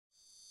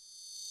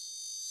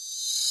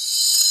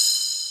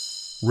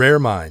Rare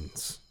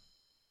Minds.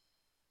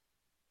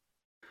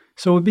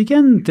 So we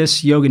begin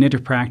this Yoga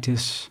Nidra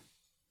practice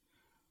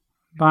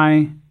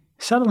by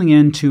settling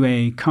into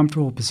a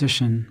comfortable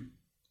position.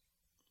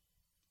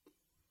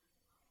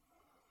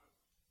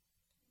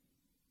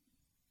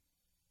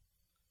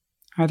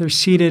 Either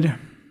seated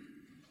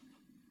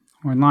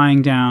or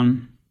lying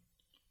down,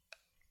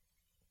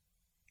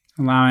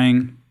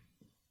 allowing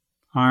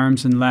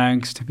arms and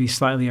legs to be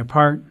slightly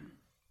apart.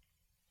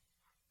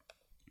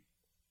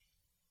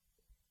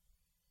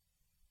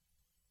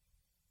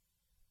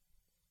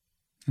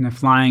 And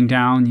if lying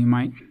down, you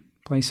might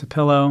place a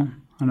pillow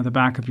under the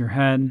back of your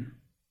head.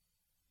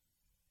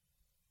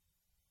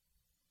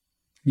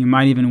 You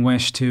might even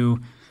wish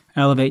to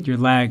elevate your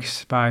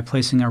legs by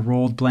placing a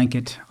rolled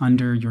blanket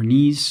under your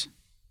knees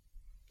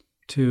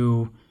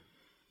to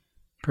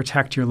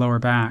protect your lower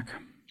back.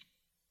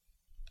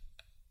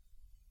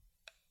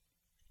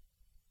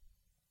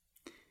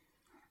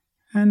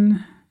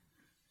 And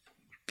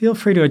feel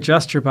free to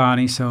adjust your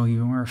body so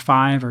you are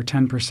 5 or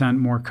 10%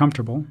 more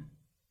comfortable.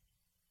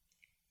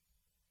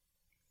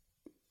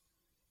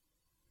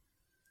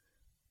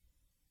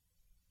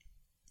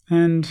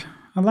 And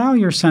allow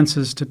your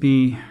senses to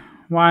be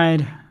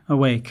wide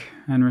awake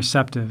and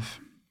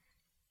receptive.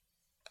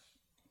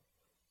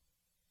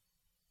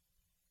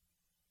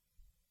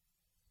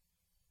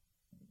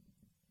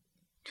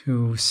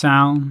 To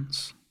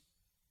sounds,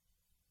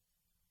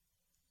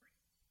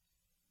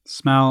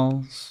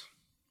 smells,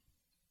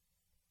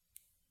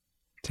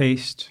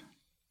 taste,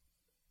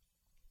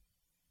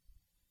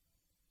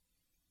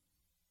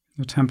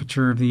 the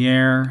temperature of the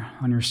air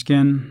on your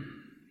skin.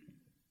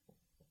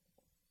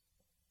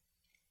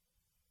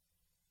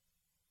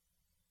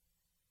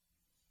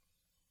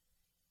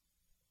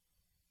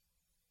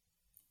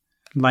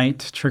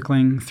 Light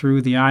trickling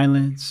through the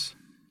eyelids.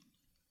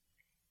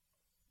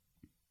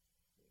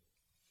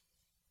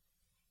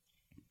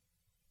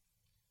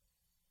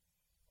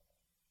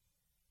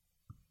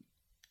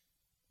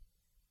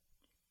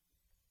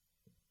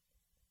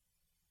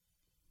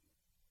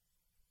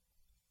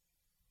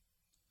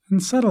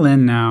 And settle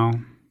in now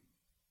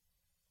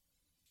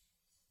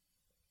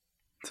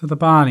to the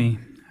body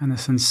and the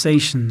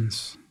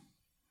sensations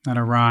that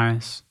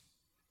arise,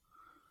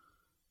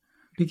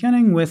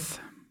 beginning with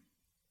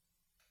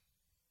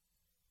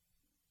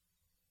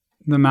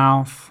the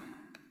mouth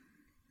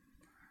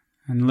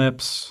and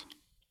lips,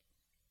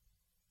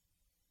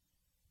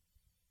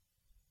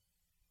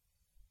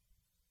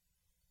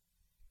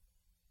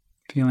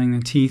 feeling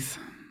the teeth,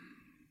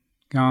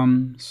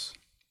 gums,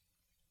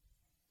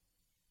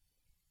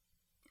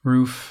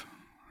 roof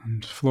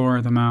and floor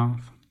of the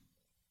mouth.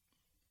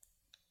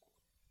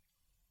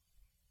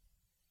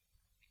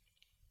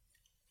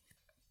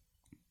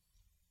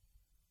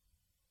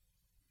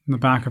 The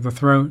back of the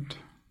throat.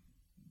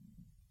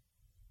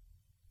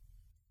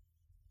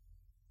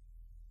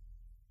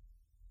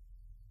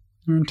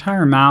 Your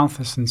entire mouth,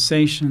 a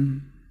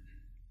sensation.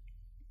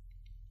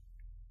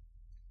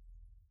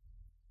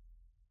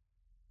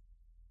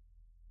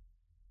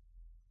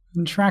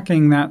 And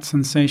tracking that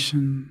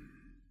sensation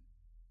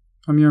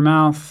from your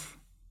mouth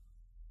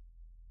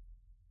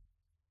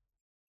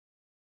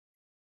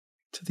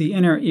to the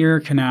inner ear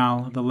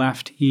canal of the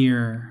left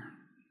ear,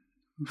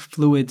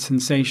 fluid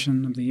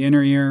sensation of the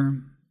inner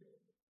ear.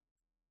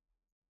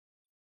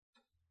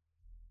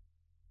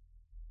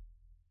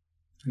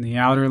 And the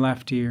outer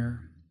left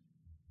ear.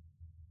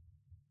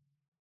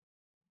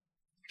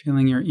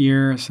 Feeling your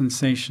ear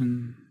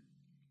sensation.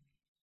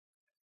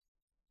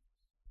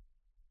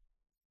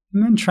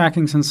 And then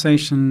tracking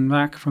sensation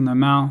back from the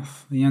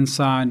mouth, the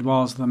inside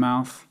walls of the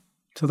mouth,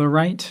 to the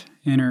right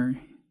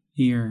inner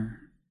ear.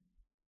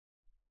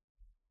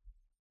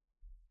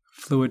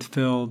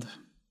 Fluid-filled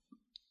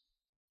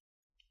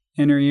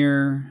inner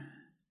ear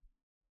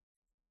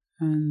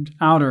and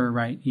outer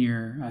right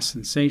ear as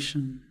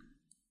sensation.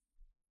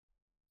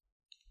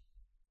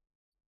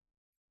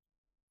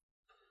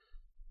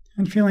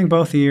 And feeling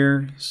both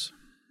ears.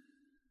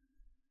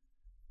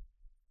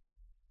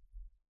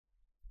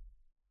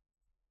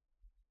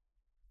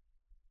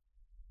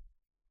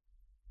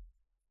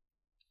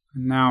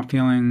 And now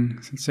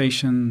feeling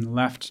sensation,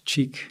 left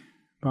cheek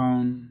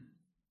bone,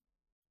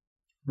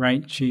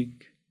 right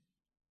cheek.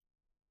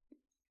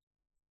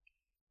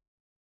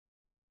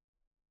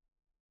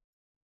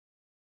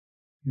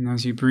 And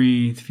as you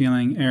breathe,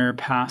 feeling air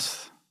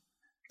pass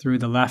through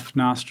the left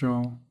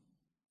nostril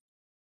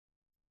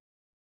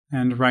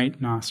and right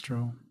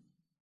nostril.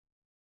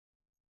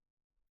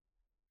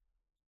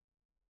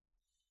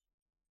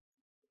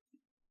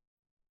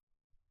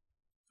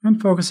 And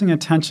focusing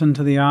attention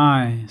to the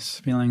eyes,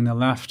 feeling the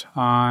left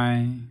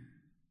eye,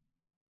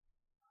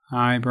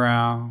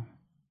 eyebrow,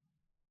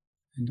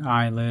 and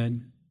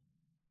eyelid.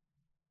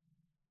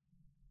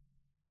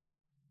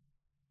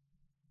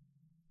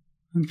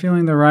 And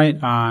feeling the right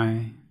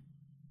eye,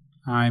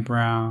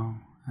 eyebrow,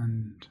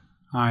 and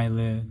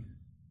eyelid.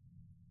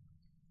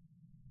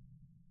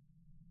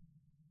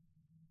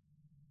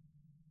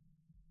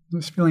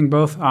 Just feeling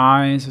both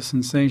eyes, a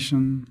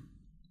sensation.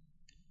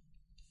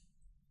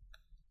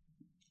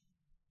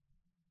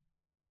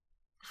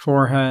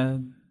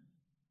 forehead,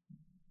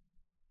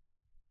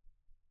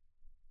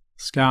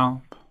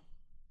 scalp,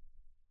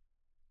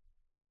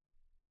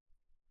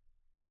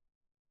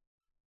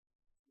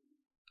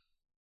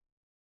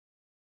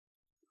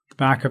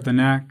 back of the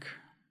neck,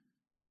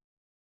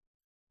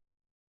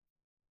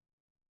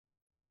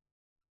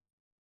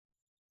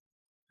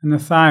 and the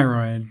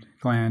thyroid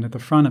gland at the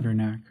front of your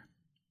neck.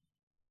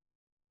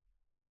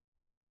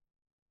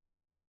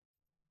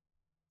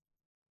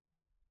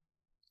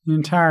 The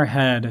entire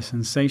head a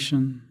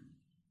sensation.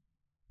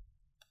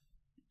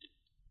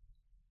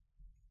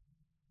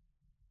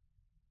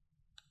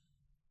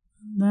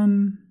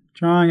 Then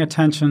drawing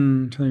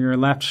attention to your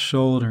left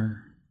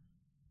shoulder,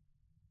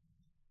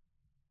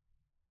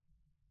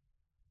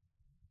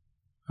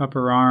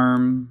 upper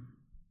arm,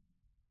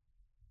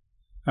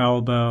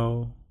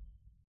 elbow,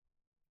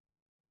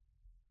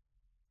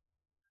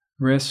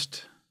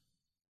 wrist,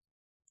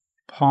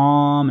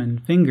 palm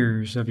and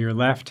fingers of your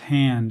left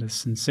hand a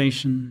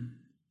sensation.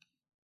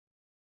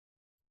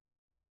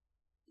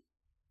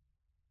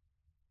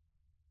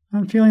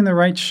 I'm feeling the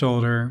right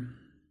shoulder,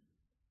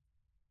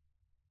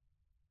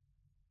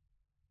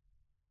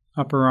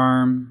 upper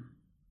arm,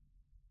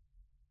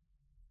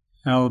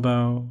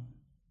 elbow,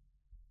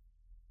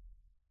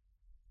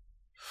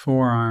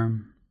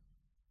 forearm,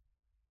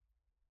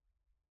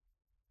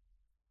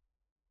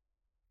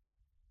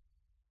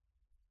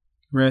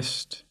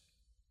 wrist,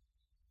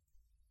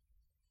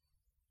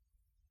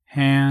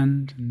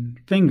 hand and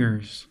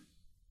fingers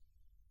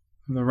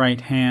of the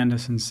right hand a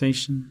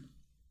sensation.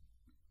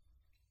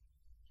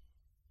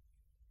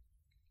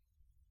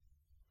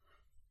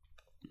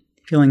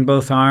 Feeling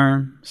both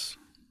arms,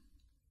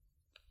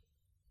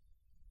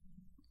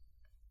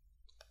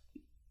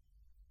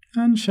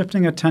 and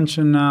shifting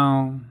attention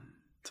now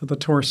to the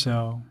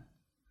torso,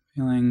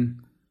 feeling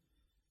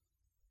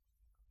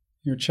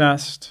your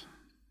chest,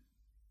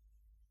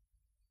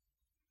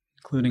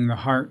 including the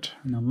heart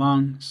and the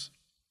lungs.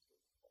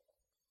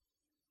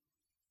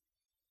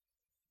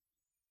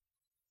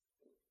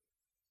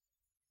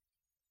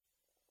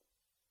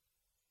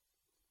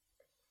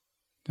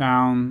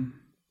 Down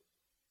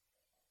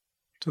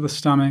to the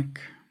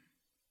stomach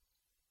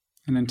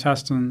and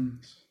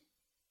intestines.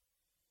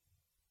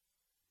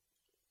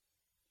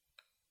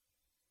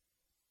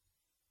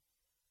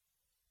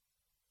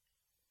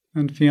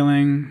 And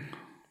feeling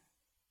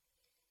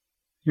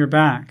your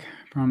back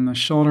from the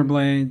shoulder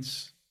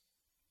blades,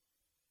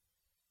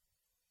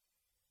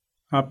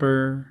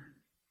 upper,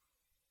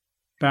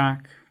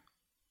 back,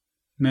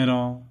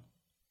 middle,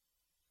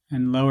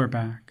 and lower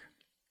back.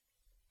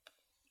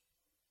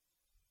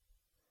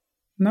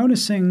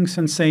 Noticing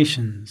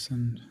sensations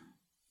and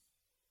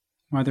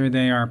whether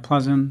they are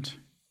pleasant,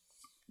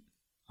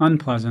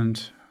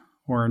 unpleasant,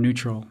 or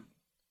neutral.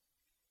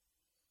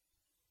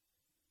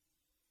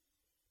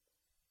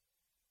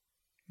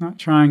 Not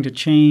trying to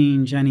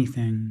change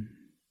anything,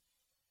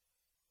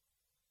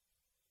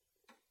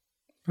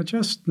 but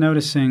just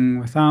noticing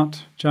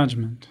without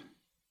judgment,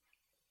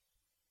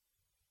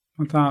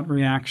 without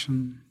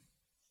reaction.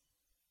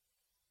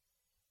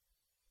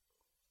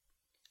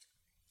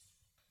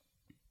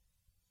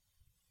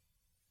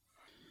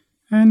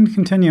 And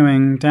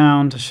continuing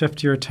down to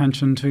shift your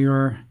attention to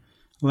your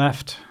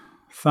left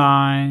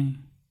thigh,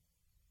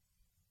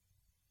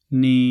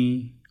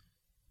 knee,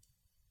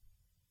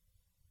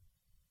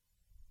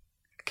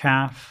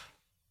 calf,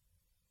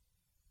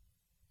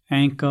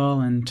 ankle,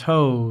 and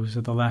toes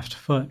of the left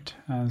foot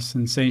as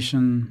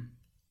sensation.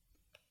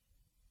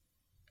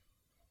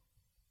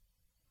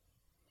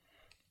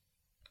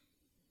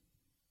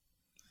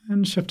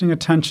 And shifting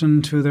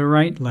attention to the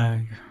right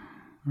leg,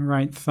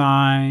 right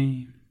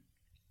thigh,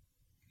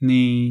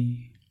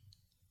 knee,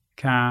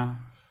 calf,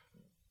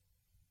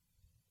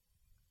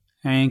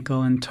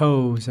 ankle, and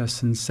toes as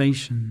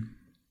sensation.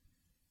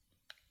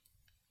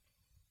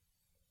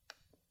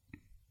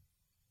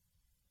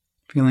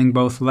 Feeling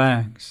both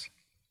legs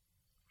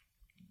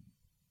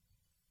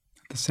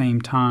at the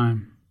same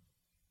time.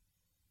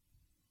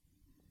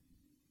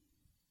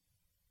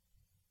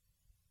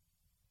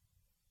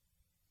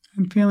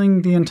 And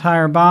feeling the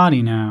entire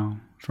body now,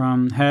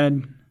 from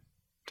head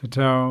to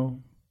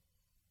toe,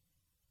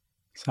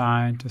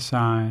 side to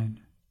side,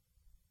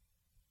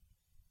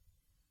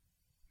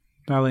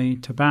 belly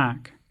to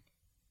back.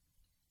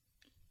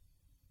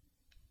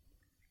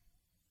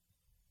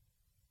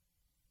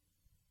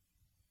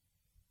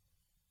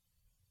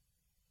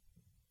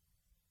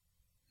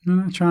 I'm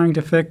not trying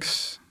to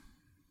fix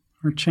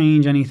or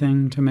change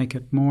anything to make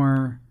it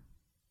more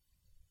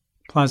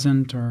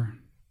pleasant or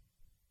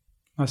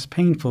less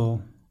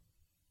painful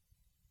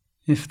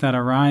if that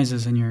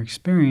arises in your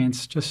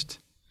experience, just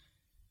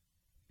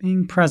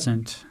being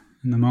present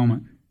in the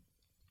moment.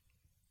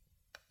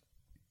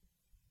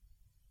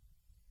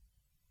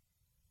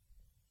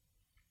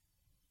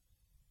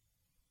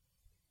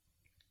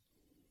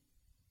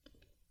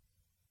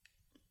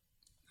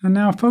 And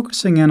now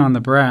focusing in on the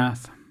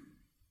breath.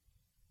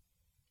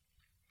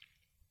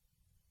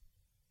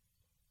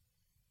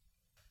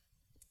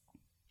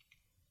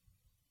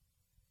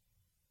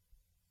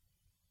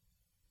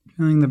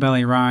 feeling the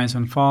belly rise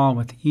and fall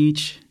with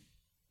each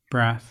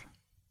breath.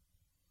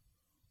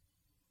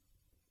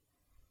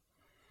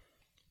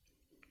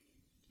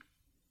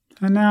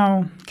 And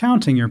now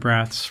counting your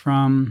breaths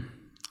from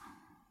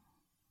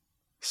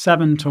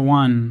 7 to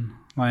 1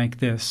 like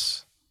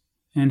this.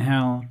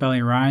 Inhale,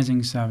 belly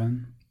rising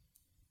 7.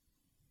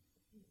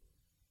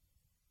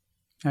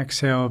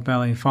 Exhale,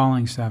 belly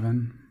falling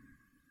 7.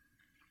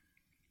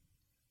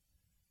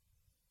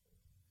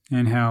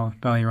 Inhale,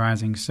 belly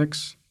rising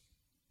 6.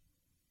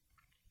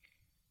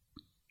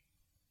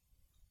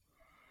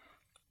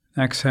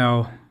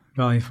 Exhale,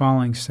 belly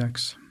falling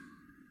 6.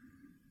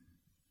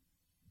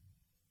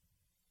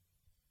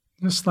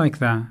 Just like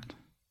that,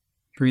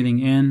 breathing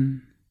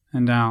in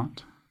and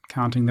out,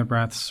 counting the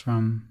breaths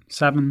from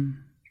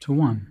 7 to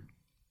 1.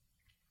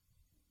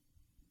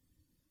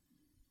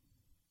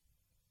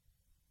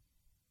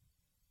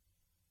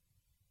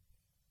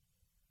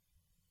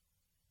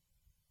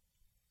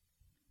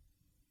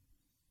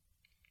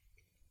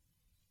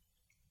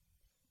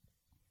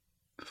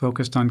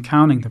 Focused on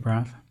counting the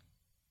breath.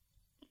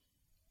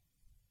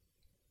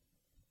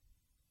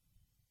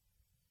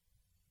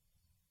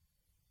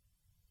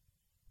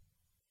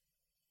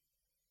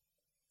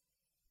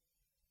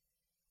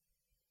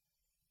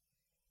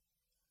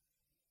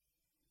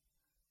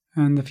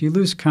 And if you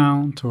lose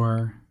count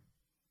or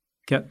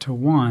get to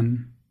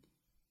 1,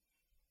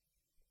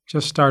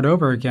 just start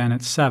over again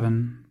at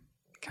 7,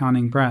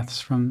 counting breaths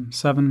from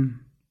 7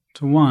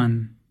 to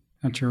 1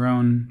 at your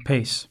own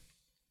pace.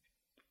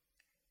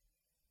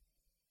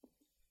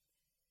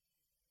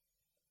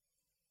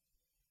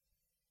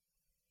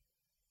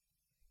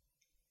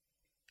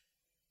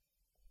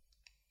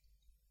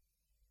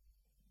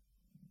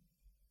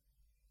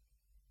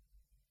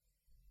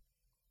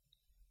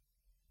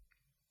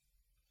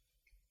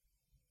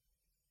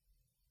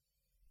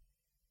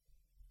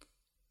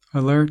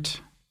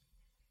 Alert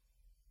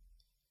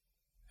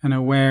and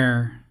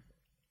aware,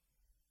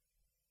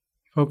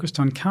 focused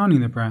on counting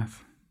the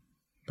breath,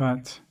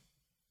 but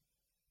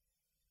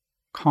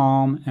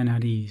calm and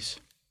at ease.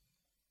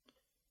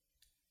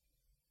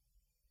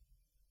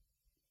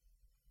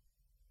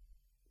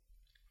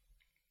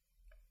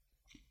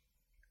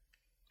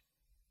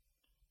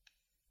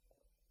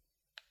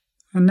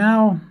 And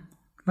now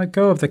let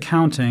go of the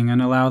counting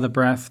and allow the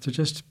breath to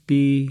just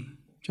be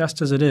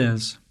just as it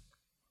is,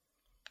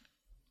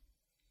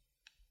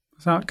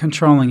 without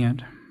controlling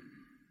it,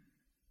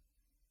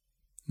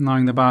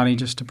 allowing the body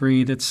just to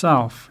breathe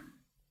itself.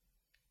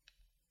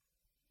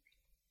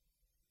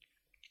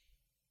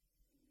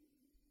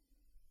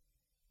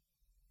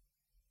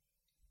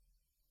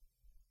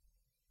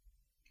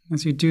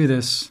 As you do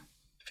this,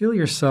 feel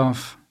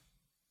yourself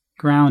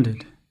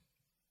grounded,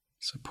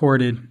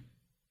 supported,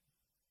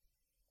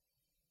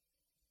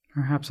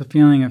 perhaps a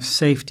feeling of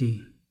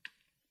safety.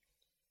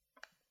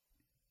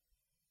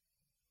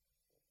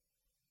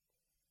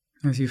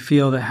 As you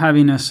feel the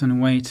heaviness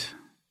and weight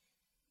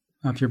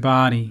of your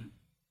body.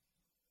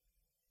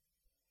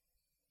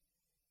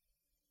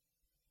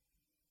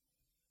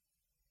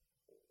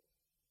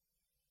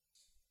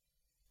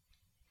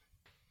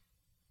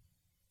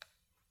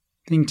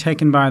 Being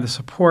taken by the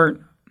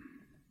support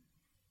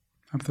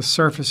of the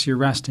surface you're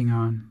resting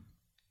on.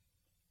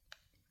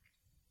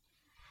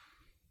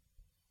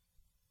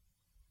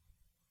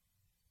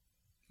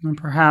 And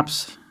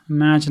perhaps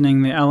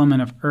imagining the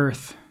element of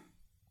earth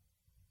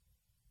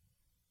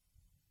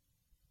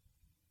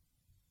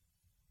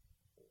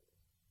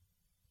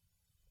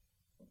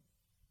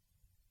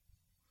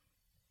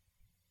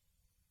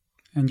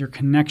and your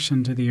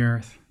connection to the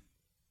earth,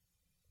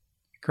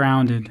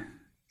 grounded,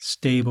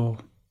 stable,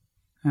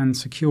 and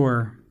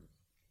secure.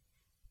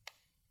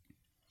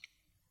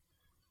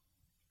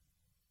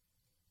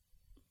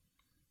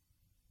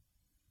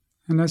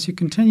 And as you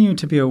continue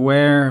to be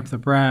aware of the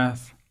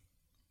breath,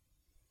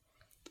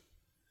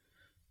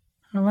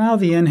 allow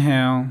the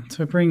inhale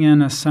to bring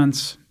in a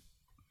sense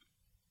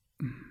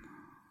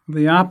of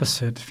the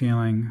opposite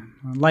feeling,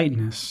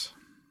 lightness.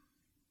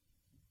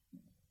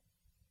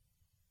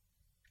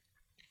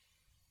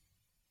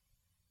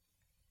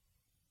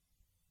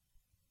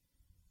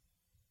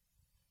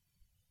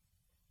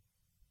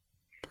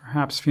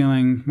 Perhaps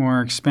feeling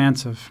more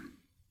expansive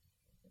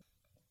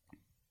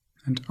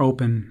and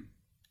open.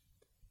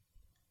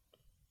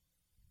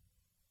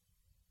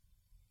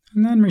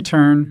 And then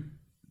return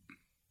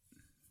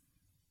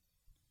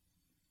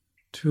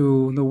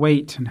to the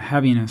weight and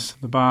heaviness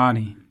of the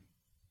body,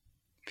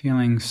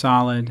 feeling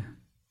solid and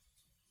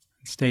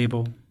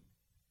stable.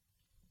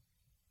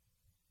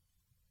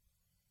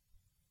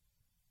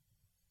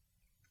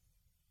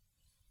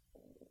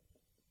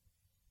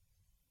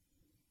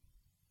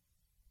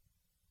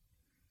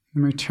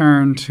 And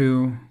return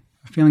to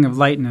a feeling of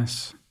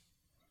lightness,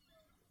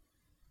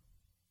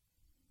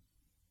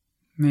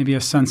 maybe a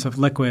sense of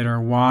liquid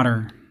or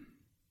water,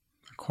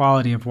 the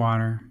quality of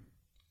water.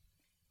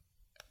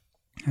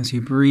 As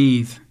you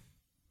breathe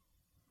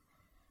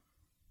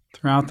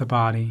throughout the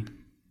body,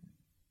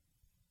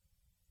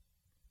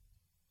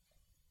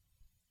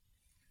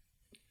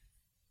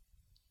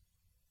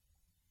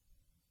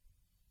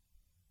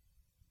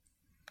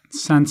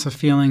 sense a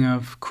feeling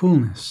of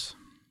coolness.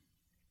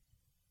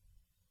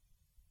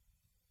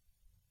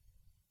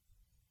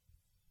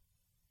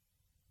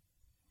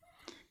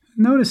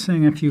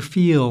 Noticing if you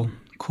feel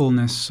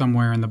coolness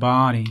somewhere in the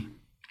body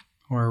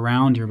or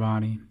around your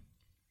body.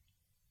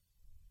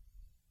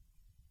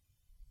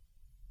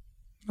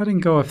 Letting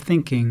go of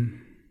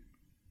thinking.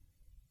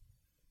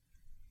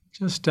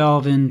 Just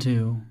delve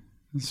into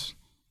this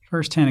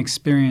first-hand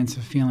experience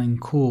of feeling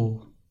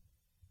cool.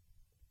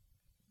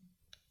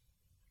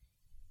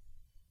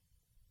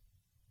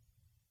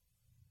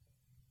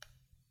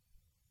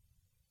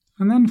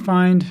 And then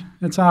find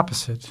its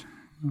opposite,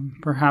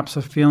 perhaps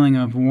a feeling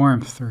of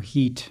warmth or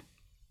heat.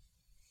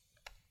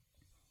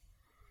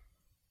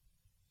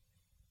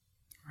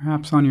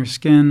 Perhaps on your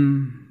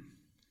skin,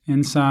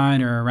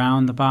 inside or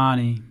around the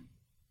body.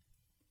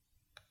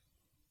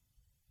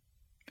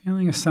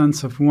 Feeling a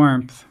sense of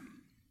warmth.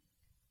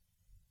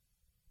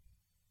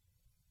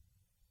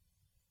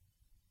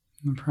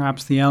 And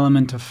perhaps the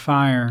element of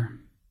fire.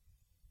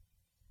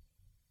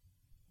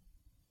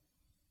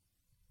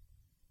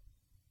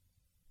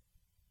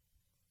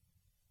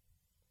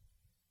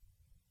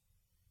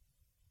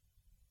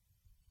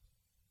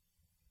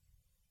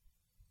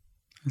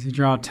 As you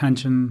draw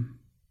attention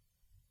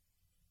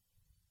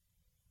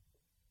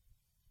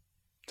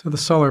to the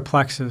solar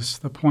plexus,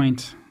 the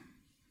point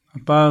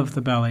above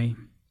the belly.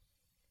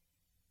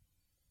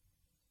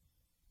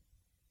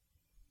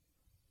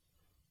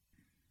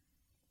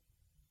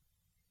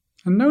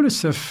 And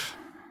notice if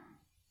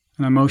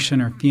an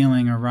emotion or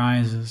feeling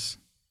arises.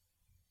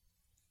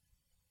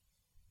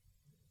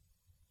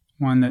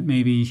 One that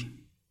maybe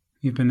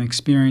you've been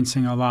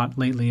experiencing a lot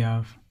lately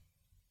of.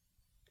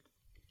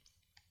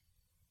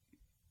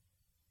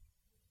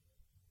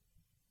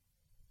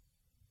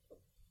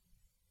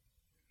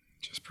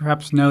 Just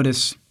perhaps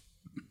notice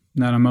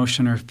that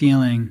emotion or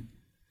feeling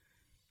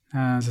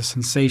as a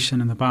sensation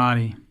in the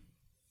body.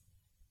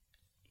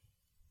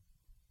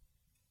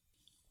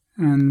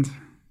 And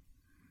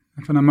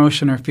if an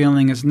emotion or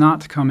feeling is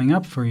not coming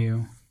up for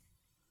you,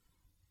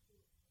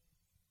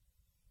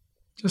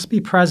 just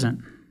be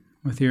present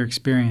with your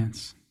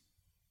experience.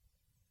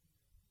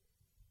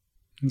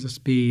 And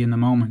just be in the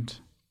moment.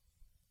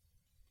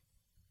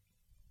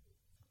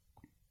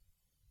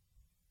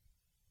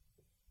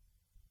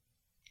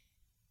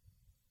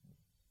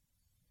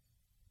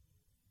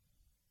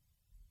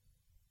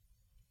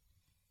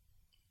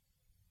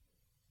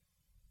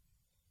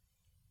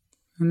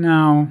 And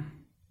now,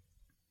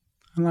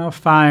 allow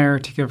fire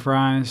to give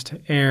rise to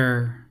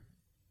air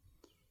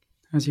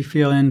as you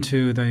feel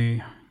into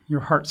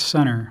your heart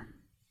center.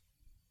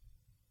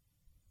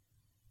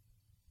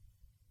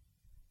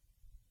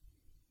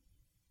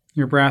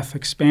 Your breath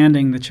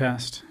expanding the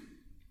chest,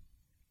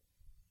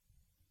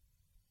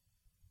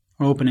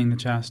 opening the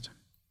chest.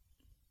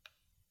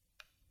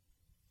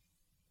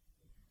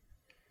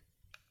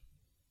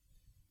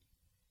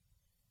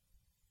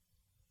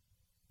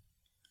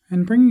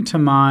 And bringing to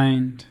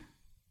mind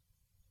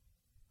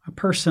a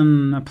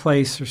person, a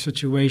place, or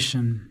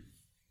situation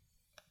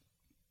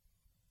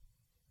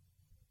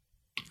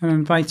that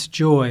invites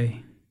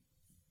joy,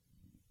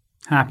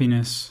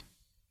 happiness,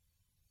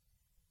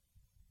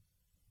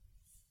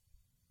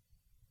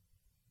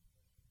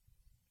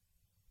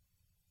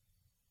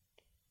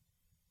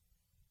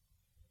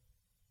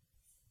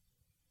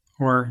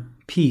 or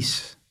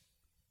peace.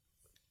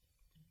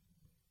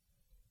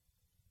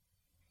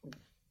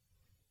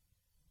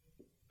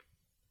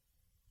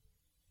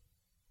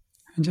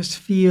 And just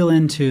feel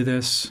into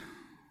this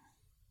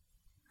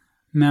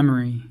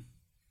memory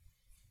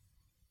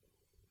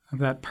of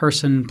that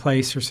person,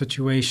 place, or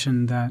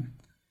situation that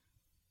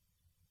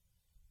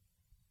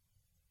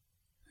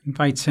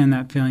invites in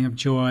that feeling of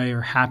joy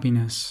or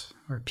happiness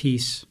or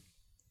peace.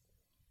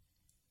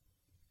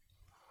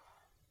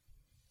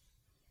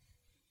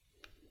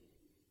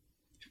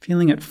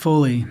 Feeling it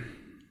fully,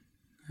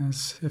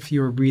 as if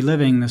you were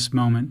reliving this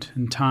moment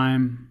in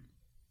time.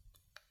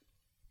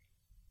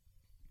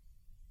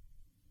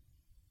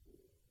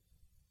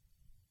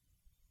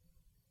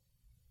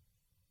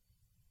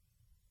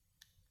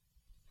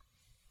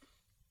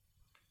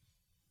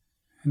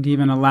 And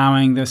even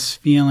allowing this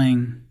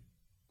feeling,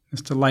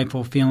 this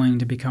delightful feeling,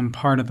 to become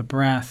part of the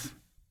breath,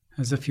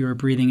 as if you were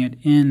breathing it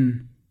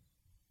in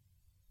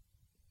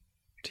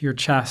to your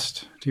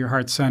chest, to your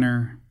heart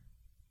center.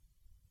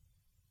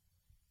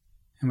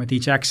 And with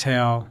each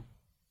exhale,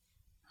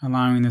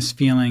 allowing this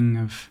feeling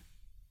of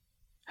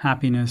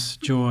happiness,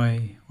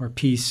 joy, or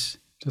peace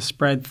to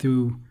spread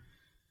through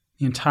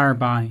the entire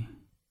body.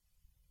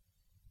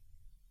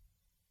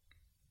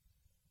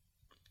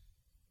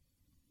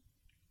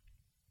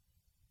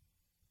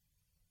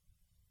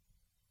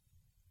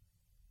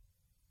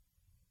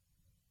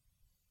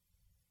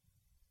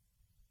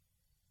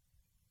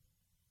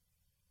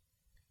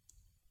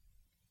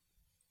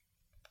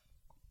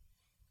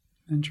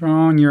 And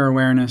drawing your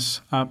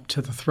awareness up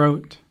to the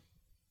throat.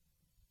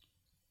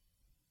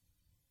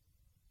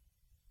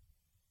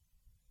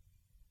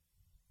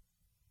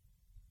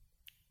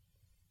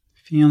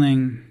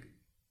 Feeling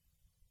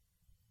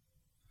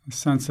a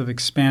sense of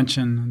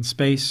expansion and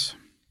space.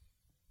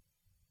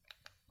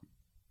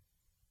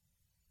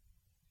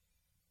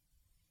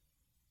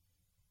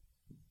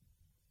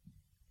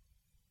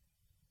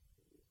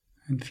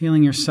 And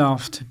feeling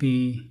yourself to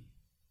be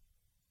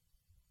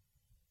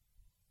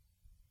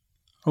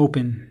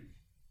open,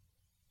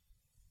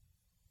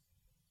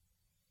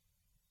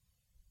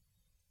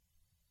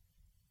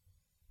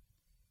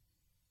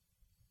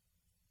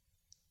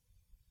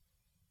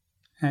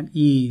 at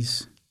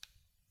ease,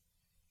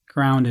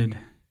 grounded.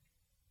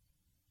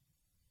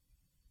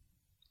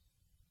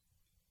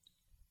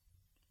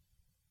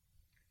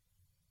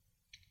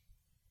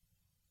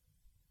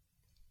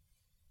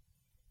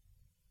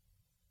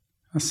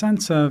 A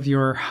sense of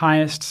your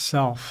highest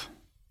self.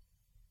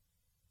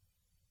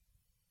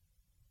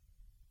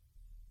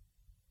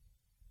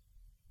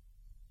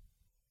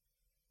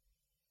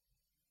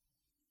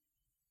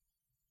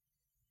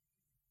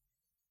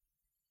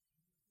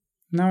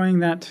 Knowing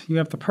that you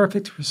have the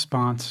perfect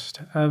response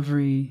to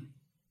every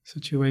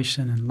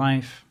situation in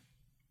life.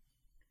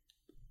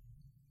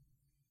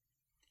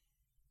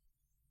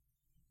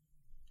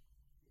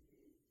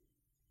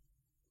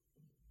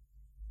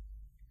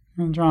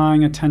 And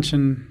drawing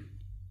attention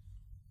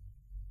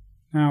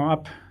now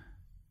up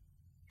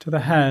to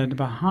the head,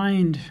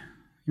 behind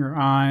your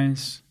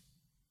eyes,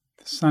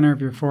 the center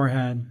of your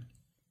forehead.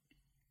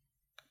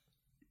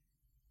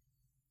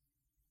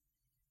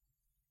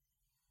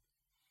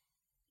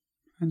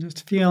 And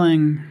just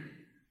feeling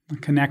a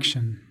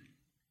connection.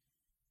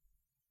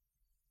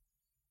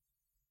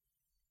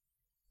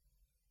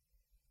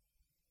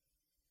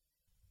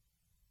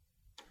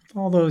 With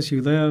all those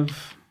you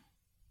live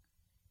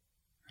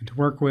and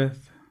work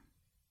with,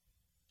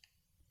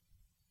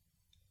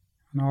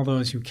 and all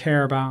those you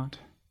care about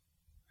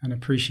and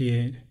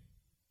appreciate.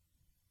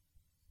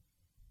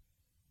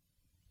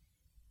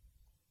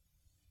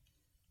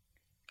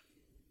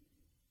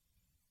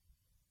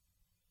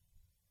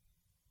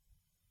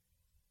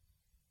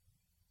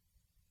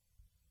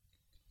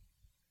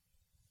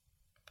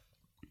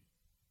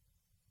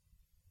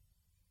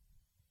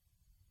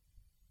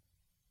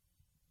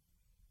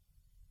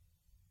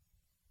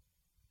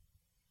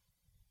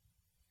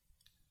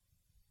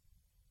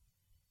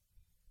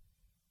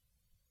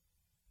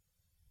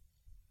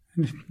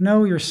 And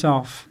know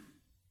yourself.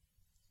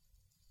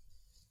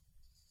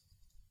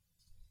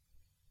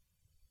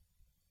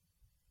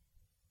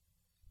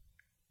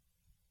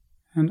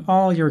 And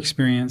all your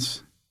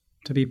experience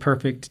to be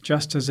perfect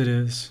just as it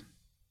is.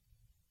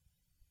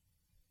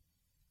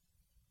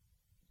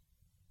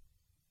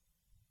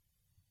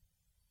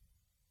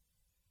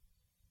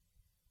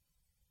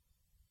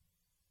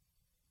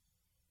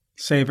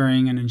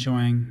 Savoring and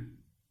enjoying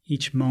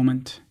each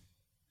moment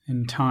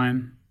in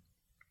time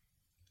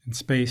and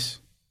space.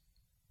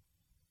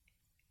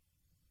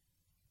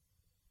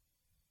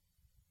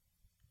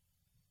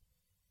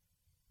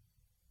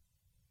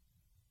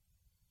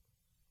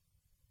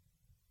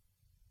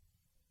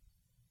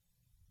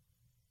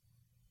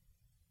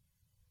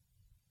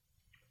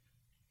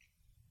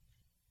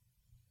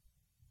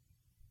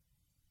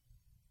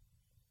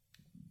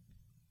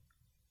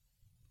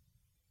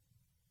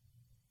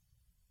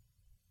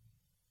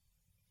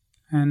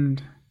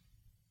 And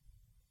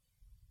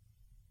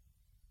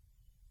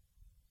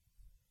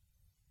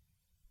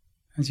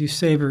as you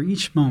savor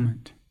each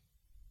moment,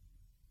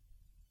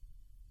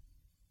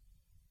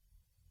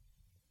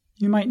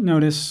 you might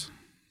notice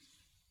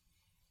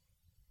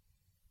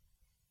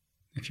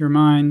if your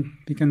mind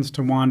begins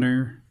to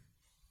wander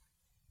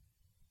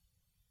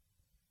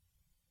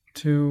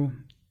to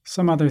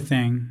some other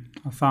thing,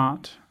 a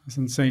thought, a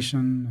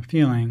sensation, a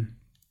feeling.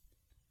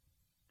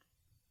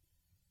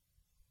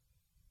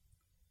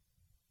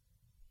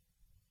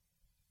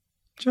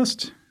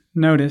 Just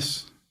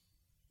notice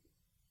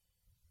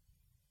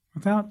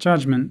without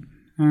judgment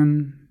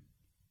and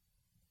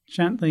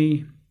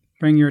gently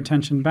bring your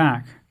attention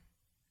back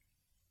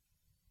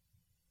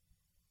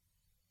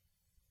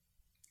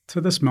to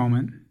this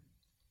moment.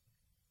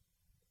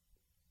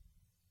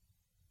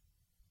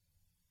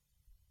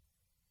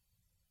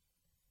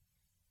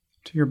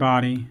 To your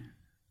body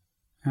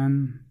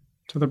and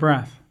to the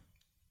breath.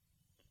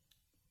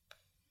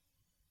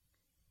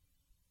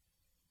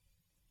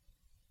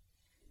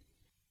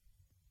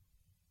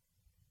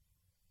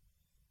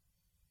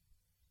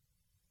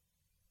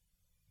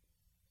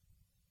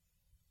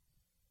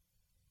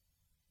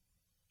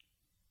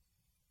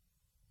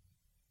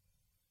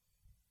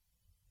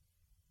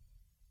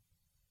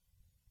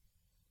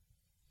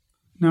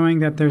 Knowing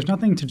that there's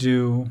nothing to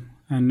do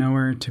and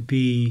nowhere to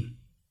be,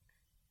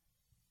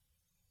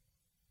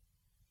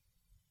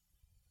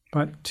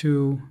 but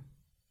to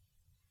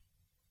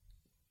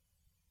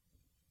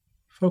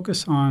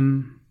focus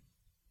on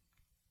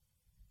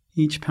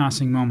each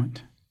passing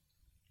moment.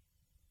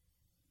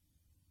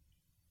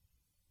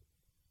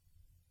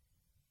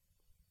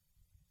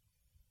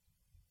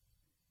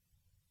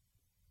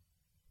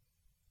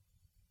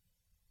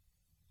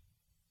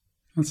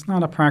 It's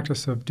not a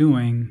practice of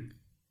doing,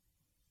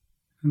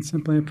 it's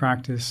simply a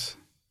practice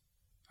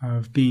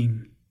of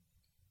being.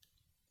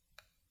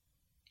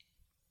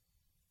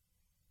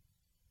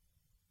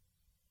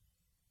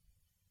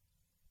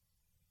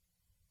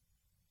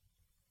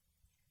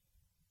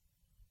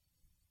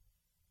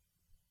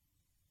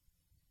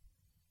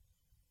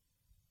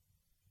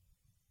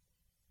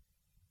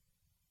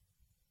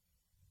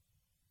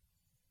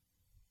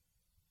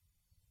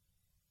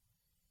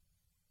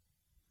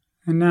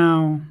 And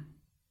now,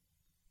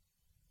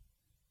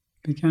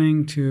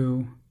 beginning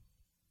to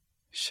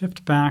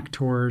shift back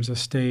towards a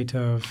state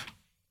of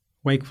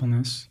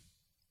wakefulness.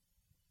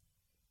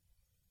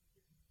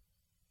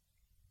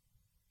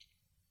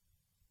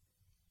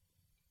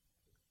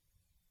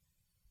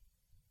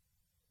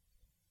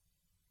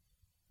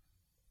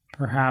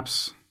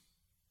 Perhaps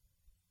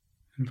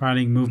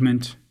inviting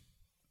movement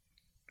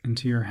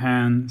into your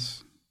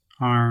hands,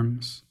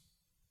 arms,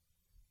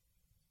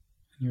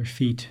 and your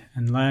feet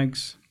and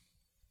legs.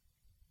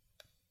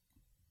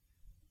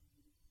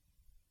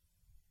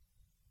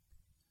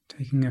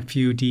 Taking a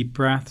few deep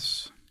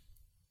breaths.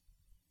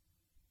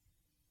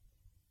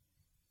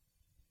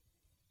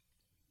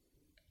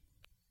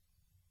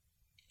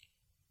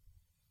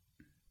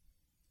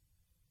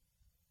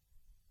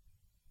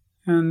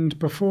 And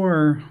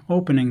before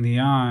opening the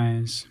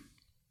eyes,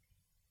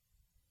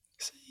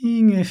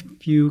 seeing if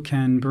you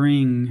can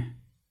bring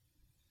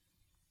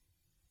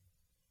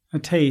a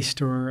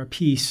taste or a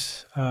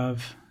piece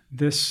of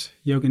this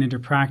Yoga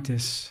Nidra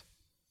practice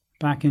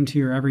back into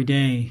your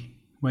everyday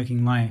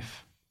waking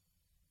life.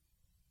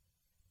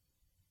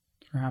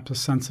 Perhaps a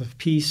sense of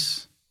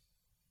peace,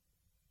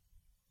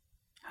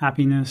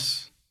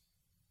 happiness,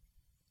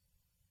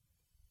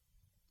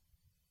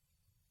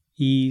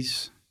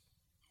 ease,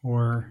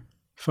 or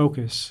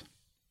focus.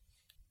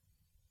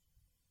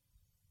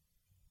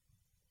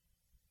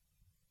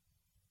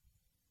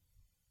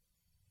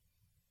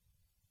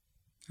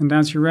 And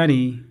as you're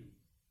ready,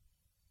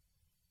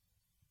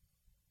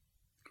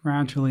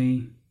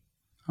 gradually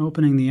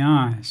opening the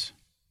eyes,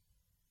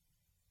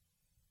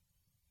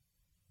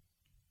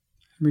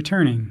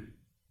 returning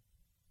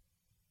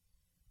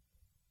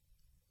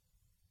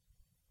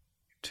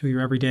to your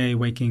everyday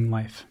waking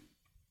life.